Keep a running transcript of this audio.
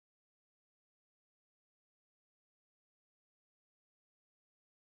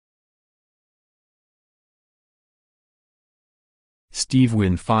Steve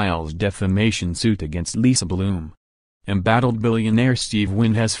Wynn files defamation suit against Lisa Bloom. Embattled billionaire Steve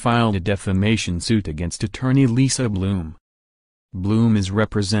Wynn has filed a defamation suit against attorney Lisa Bloom. Bloom is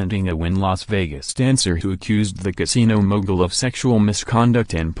representing a Wynn Las Vegas dancer who accused the casino mogul of sexual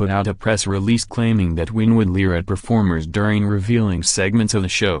misconduct and put out a press release claiming that Wynn would leer at performers during revealing segments of the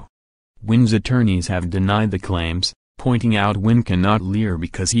show. Wynn's attorneys have denied the claims, pointing out Wynn cannot leer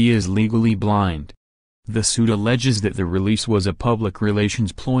because he is legally blind. The suit alleges that the release was a public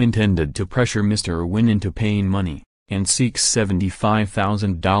relations ploy intended to pressure Mr. Wynn into paying money, and seeks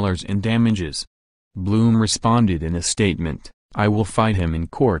 $75,000 in damages. Bloom responded in a statement, "I will fight him in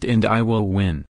court and I will win."